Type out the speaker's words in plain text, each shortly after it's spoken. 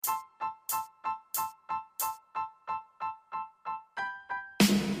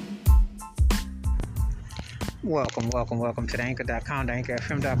Welcome to the anchor.com, the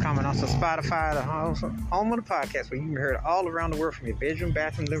anchorfm.com, and also Spotify, the home of the podcast, where you can be heard all around the world from your bedroom,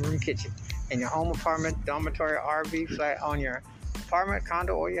 bathroom, living room, kitchen, in your home, apartment, dormitory, RV, flat, on your apartment,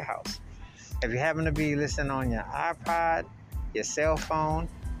 condo, or your house. If you happen to be listening on your iPod, your cell phone,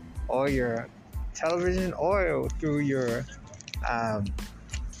 or your television, or through your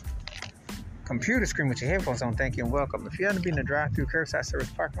computer screen with your headphones on, thank you and welcome. If you happen to be in the drive-through, curbside service,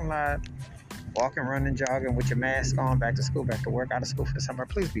 parking lot, walking, running, jogging with your mask on, back to school, back to work, out of school for the summer,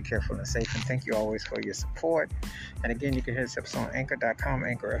 please be careful and safe, and thank you always for your support. And again, you can hear this episode on anchor.com,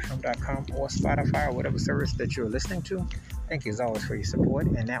 anchorfm.com, or Spotify, or whatever service that you're listening to. Thank you as always for your support.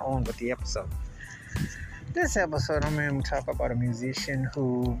 And now on with the episode. This episode, I'm going to talk about a musician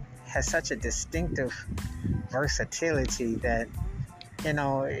who has such a distinctive versatility that, you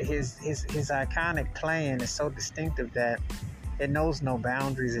know, his iconic playing is so distinctive that it knows no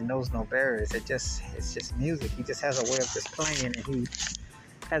boundaries, it knows no barriers. It's just music. He just has a way of just playing, and he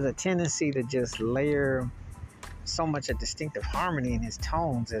has a tendency to just layer so much a distinctive harmony in his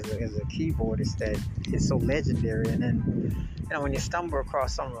tones as a keyboardist that is so legendary. And then, you know, when you stumble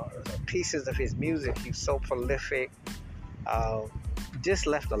across some pieces of his music, he's so prolific. Just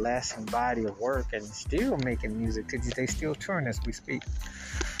left a lasting body of work and still making music. They still touring as we speak.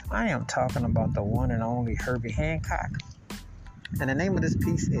 I am talking about the one and only Herbie Hancock. And the name of this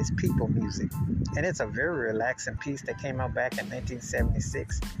piece is People Music. And it's a very relaxing piece that came out back in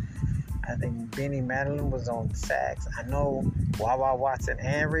 1976. I think Benny Madeline was on sax. I know Wawa Watson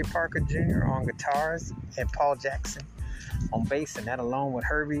and Ray Parker Jr. on guitars, and Paul Jackson on bass. And that, along with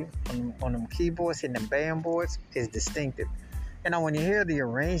Herbie on them keyboards, hitting them band boards, is distinctive. You know, when you hear the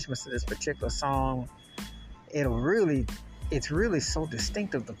arrangements of this particular song, it's really so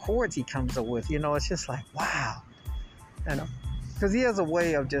distinctive. The chords he comes up with, you know, it's just like, wow. You know, because he has a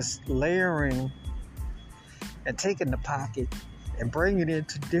way of just layering and taking the pocket and bringing it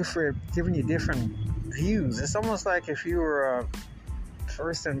into giving you different views. It's almost like if you were a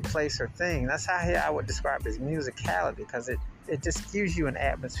person, place, or thing. That's how I would describe his musicality, because it just gives you an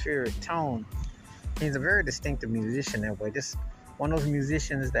atmospheric tone. He's a very distinctive musician that way. Just one of those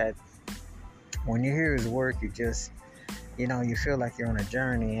musicians that when you hear his work, you just, you know, you feel like you're on a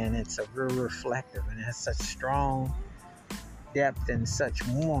journey, and it's a real reflective, and it has such strong depth and such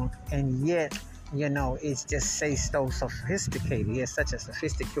warmth, and yet, you know, it's just so sophisticated. He has such a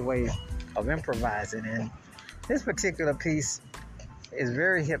sophisticated way of improvising, and this particular piece is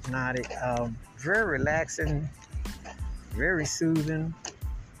very hypnotic, very relaxing, very soothing,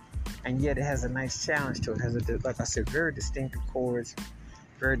 and yet it has a nice challenge to it. It has, like I said, very distinctive chords,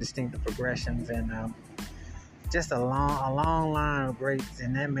 very distinctive progressions, and just a long line of greats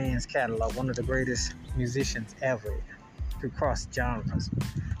in that man's catalog. One of the greatest musicians ever, to cross genres.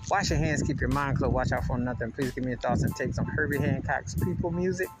 Wash your hands, keep your mind closed, watch out for nothing. Please give me your thoughts and takes on Herbie Hancock's People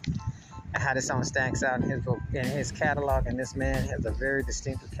Music and how this song stacks out in his catalog. And this man has a very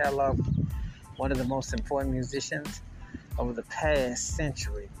distinctive catalog, one of the most important musicians over the past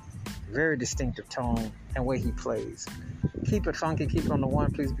century. Very distinctive tone and way he plays. Keep it funky, keep it on the one.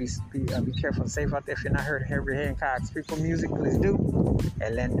 Please be careful and safe out there. If you're not heard of Herbie Hancock's People Music, please do,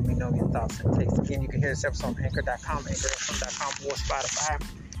 and let me know your thoughts and takes. Again, you can hear this episode on anchor.com, anchorfm.com, or Spotify.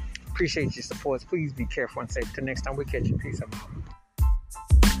 Appreciate your support. Please be careful and safe. Till next time, we catch you. Peace out.